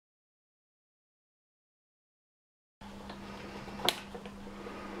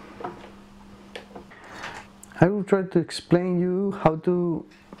I will try to explain you how to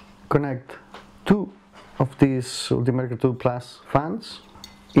connect two of these Ultimaker 2 Plus fans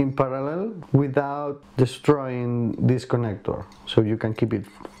in parallel without destroying this connector, so you can keep it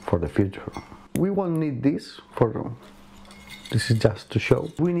for the future. We won't need this this is just to show.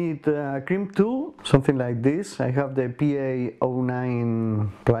 We need a crimp tool, something like this. I have the PA09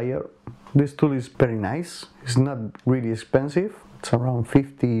 plier. This tool is very nice. It's not really expensive. It's around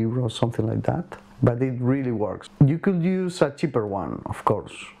 50 euros, something like that. But it really works. You could use a cheaper one, of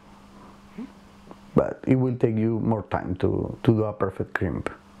course. But it will take you more time to do a perfect crimp.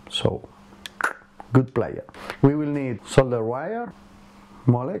 So, good plier. We will need solder wire,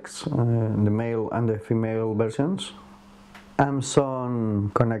 Molex, the male and the female versions, and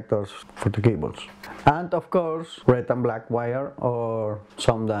some connectors for the cables, and of course red and black wire, or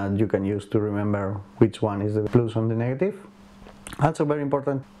some that you can use to remember which one is the plus and the negative. Also very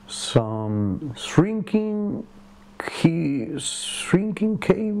important, some shrinking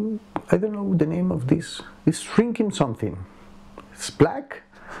cable. I don't know the name of this. It's shrinking something. It's black.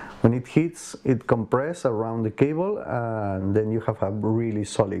 When it hits, it compresses around the cable, and then you have a really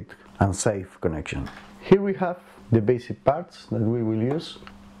solid and safe connection. Here we have the basic parts that we will use.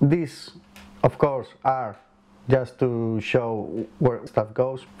 These, of course, are just to show where stuff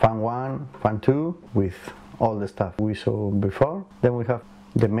goes. Fan 1, fan 2, with all the stuff we saw before. Then we have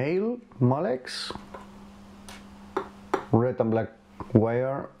the male Molex, red and black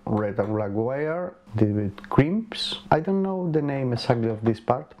wire, the crimps. I don't know the name exactly of this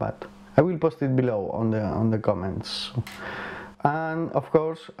part, but I will post it below on the comments. And of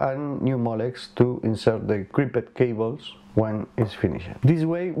course a new Molex to insert the crimped cables when it's finished. This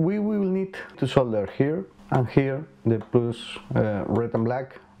way we will need to solder here and here the plus red and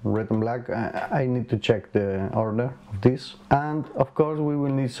black. I need to check the order of this. And of course we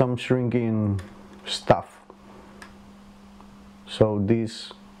will need some shrinking stuff, so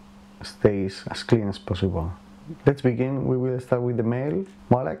this stays as clean as possible. Let's begin. We will start with the male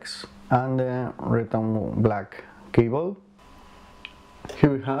Molex and the red and black cable.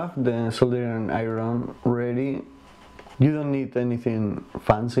 Here we have the soldering iron ready. You don't need anything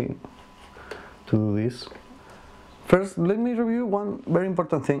fancy to do this. First, let me review one very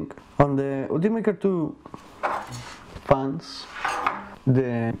important thing. On the Ultimaker 2 fans,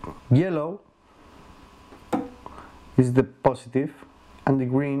 the yellow is the positive and the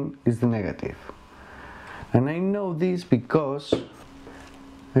green is the negative. And I know this because,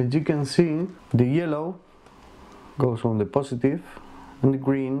 as you can see, the yellow goes on the positive and the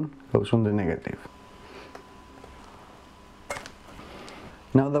green goes on the negative.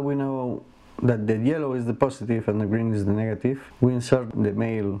 Now that we know that the yellow is the positive and the green is the negative, we insert the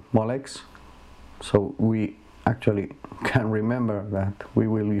male Molex, so we actually can remember that we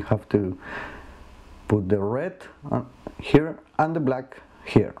will have to put the red here and the black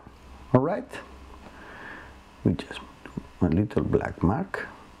here. Alright? We just do a little black mark.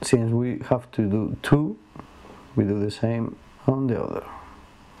 Since we have to do two, we do the same on the other.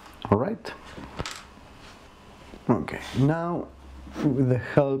 Alright? Okay, now with the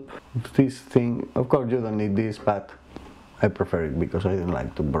help of this thing, of course you don't need this, but I prefer it because I don't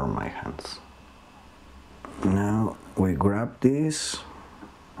like to burn my hands. Now we grab this,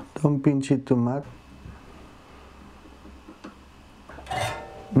 don't pinch it too much.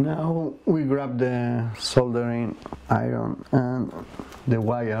 Now we grab the soldering iron and the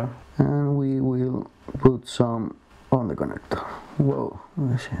wire, and we will put some on the connector. Whoa,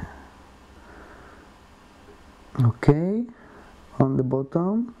 let's see. Okay, on the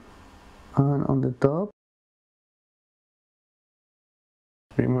bottom and on the top.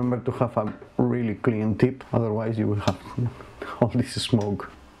 Remember to have a really clean tip, otherwise you will have all this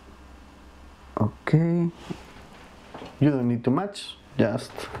smoke. Okay, you don't need too much,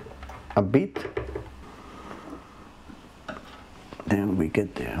 just a bit. Then we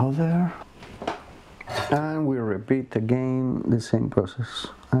get the other, and we repeat again the same process.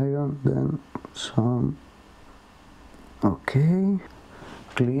 Iron, then some. Okay,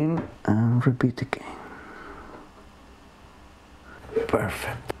 clean and repeat again.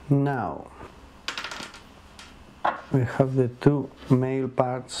 Perfect. Now we have the two male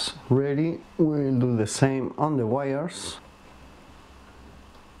parts ready. We'll do the same on the wires.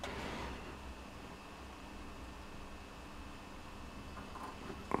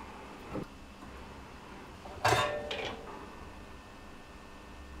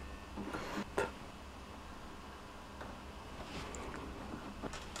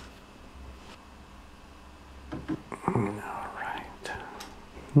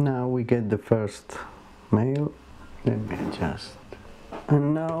 Now we get the first male. Let me adjust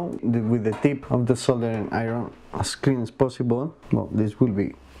And now, with the tip of the soldering iron as clean as possible, well, this will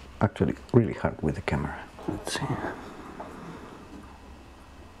be actually really hard with the camera. Let's see.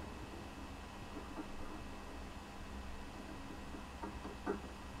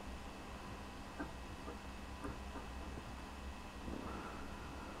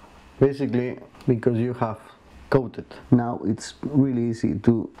 Basically, because you have coated, now it's really easy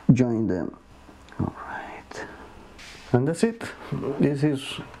to join them. All right, and that's it. This is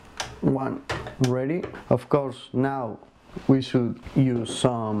one ready. Of course, now we should use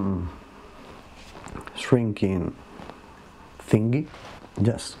some shrinking thingy.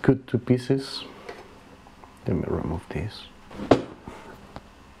 Just cut to pieces. Let me remove this.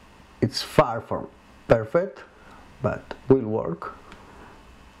 It's far from perfect, but will work.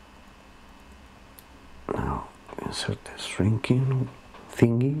 Now insert the shrinking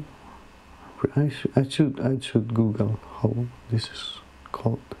thingy. I should Google how this is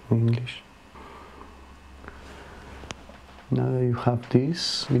called in English. Now that you have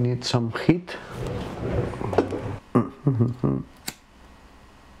this, we need some heat.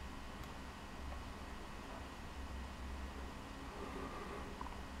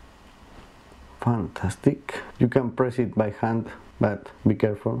 Fantastic. You can press it by hand, but be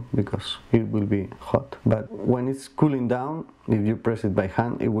careful because it will be hot. But when it's cooling down, if you press it by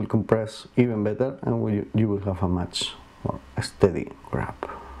hand, it will compress even better, and you will have a much more steady grab.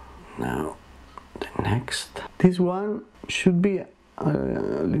 Now the next, this one should be a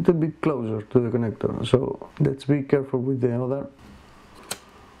little bit closer to the connector, so let's be careful with the other.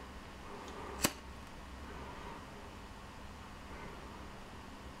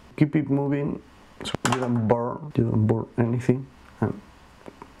 Keep it moving so you don't burn anything, and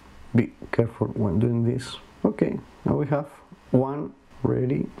be careful when doing this. Okay, now we have one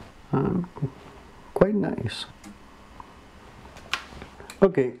ready and quite nice.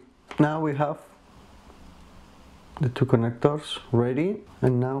 Okay, now we have the two connectors ready,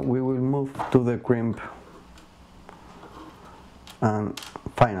 and now we will move to the crimp and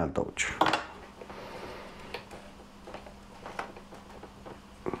final touch.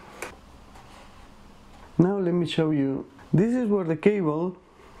 Now let me show you. This is where the cable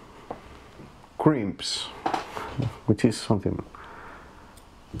crimps, which is something.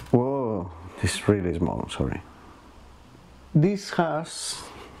 Whoa, this is really small, sorry. This has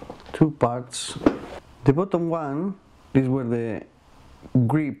two parts. The bottom one is where the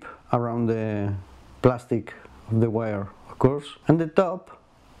grip around the plastic of the wire occurs, and the top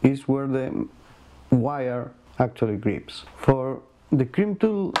is where the wire actually grips. For the crimp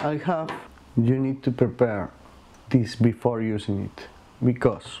tool I have, you need to prepare this before using it,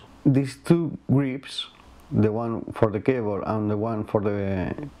 because these two grips, the one for the cable and the one for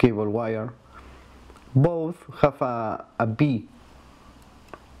the cable wire, both have a V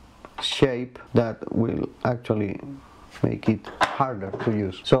shape that will actually make it harder to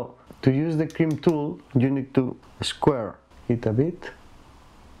use. So to use the crimp tool, you need to square it a bit,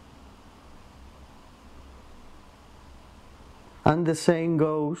 and the same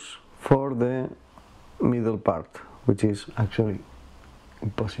goes for the middle part, which is actually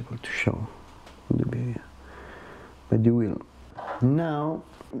impossible to show in the video, but you will. Now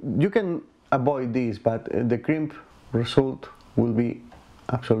you can avoid this, but the crimp result will be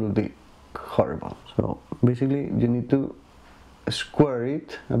absolutely horrible. So basically you need to square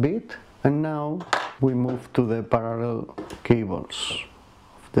it a bit, and now we move to the parallel cables,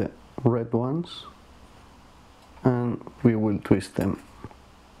 the red ones, and we will twist them.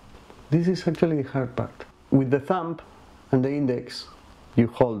 This is actually the hard part. With the thumb and the index, you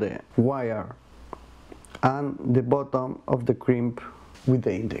hold the wire and the bottom of the crimp with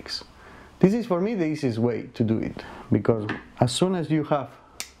the index. This is for me the easiest way to do it, because as soon as you have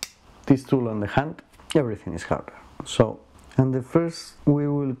this tool on the hand, everything is harder. So, and the first we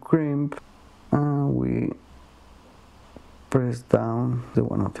will crimp, and we press down the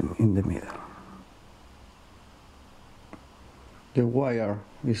one of them in the middle. The wire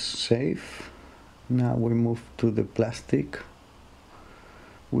is safe. Now we move to the plastic,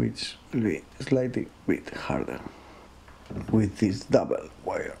 which will be slightly bit harder with this double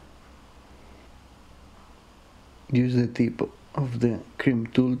wire. Use the tip of the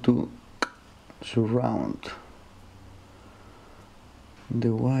crimp tool to surround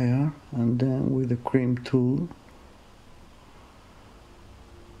the wire, and then with the crimp tool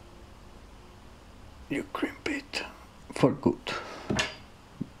you crimp it for good.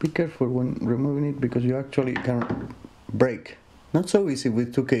 Be careful when removing it, because you actually can break. Not so easy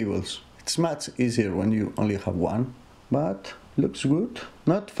with two cables. It's much easier when you only have one, but looks good.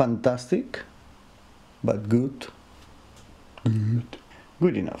 Not fantastic, but good.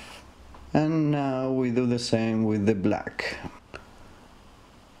 Good enough. And now we do the same with the black.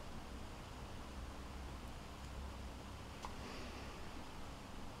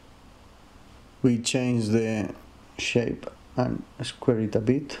 We change the shape and square it a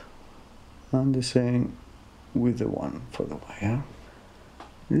bit, and the same with the one for the wire.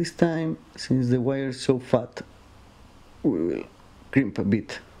 This time, since the wire is so fat, we will crimp a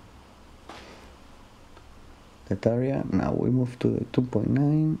bit that area. Now we move to the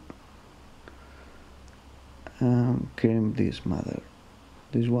 2.9 and crimp this mother.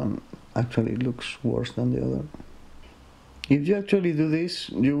 This one actually looks worse than the other. If you actually do this,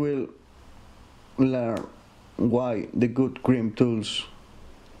 you will learn why the good crimp tools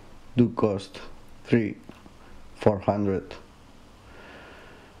do cost 300-400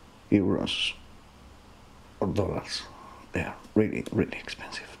 euros or dollars. They are really, really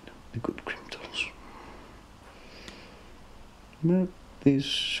expensive, the good crimp tools. But this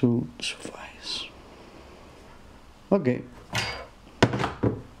should suffice. Okay,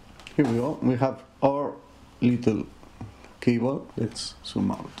 here we go. We have our little cable. Let's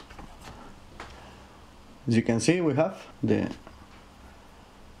zoom out. As you can see, we have the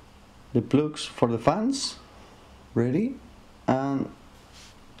plugs for the fans ready, and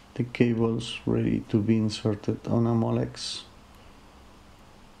the cables ready to be inserted on a Molex.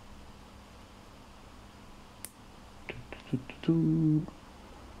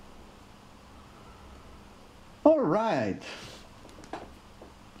 All right.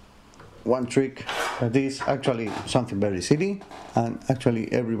 One trick that is actually something very silly, and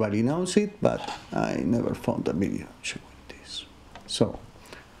actually everybody knows it, but I never found a video showing this. So,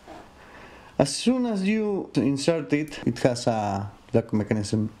 as soon as you insert it, it has a lock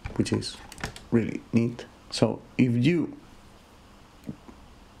mechanism which is really neat. So if you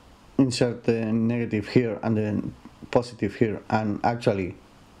insert the negative here and then positive here, and actually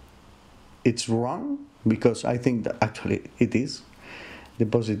it's wrong, because I think that actually it is, the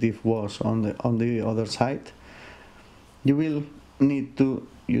positive was on the other side, you will need to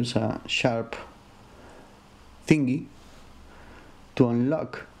use a sharp thingy to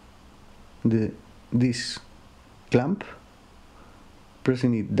unlock this clamp,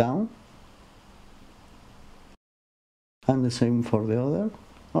 pressing it down, and the same for the other.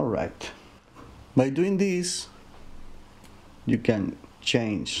 Alright, by doing this you can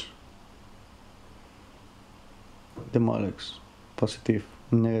change the Molex positive,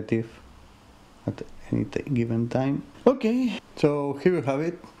 negative at any given time. Okay, so here you have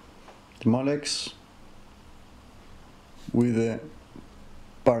it, the Molex with the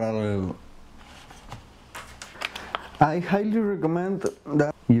parallel. I highly recommend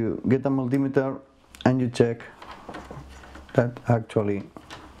that you get a multimeter and you check that actually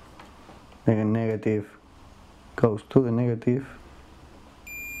the negative goes to the negative.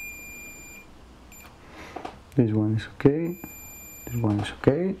 This one is okay, this one is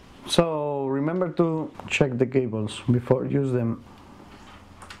okay. So remember to check the cables before you use them.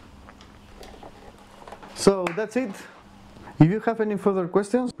 So that's it. If you have any further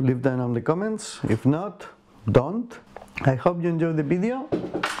questions, leave them in the comments. If not, don't. I hope you enjoyed the video.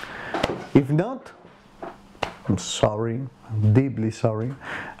 If not, I'm sorry, I'm deeply sorry.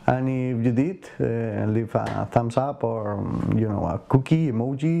 And if you did, leave a thumbs up or a cookie,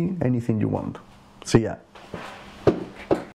 emoji, anything you want. See ya.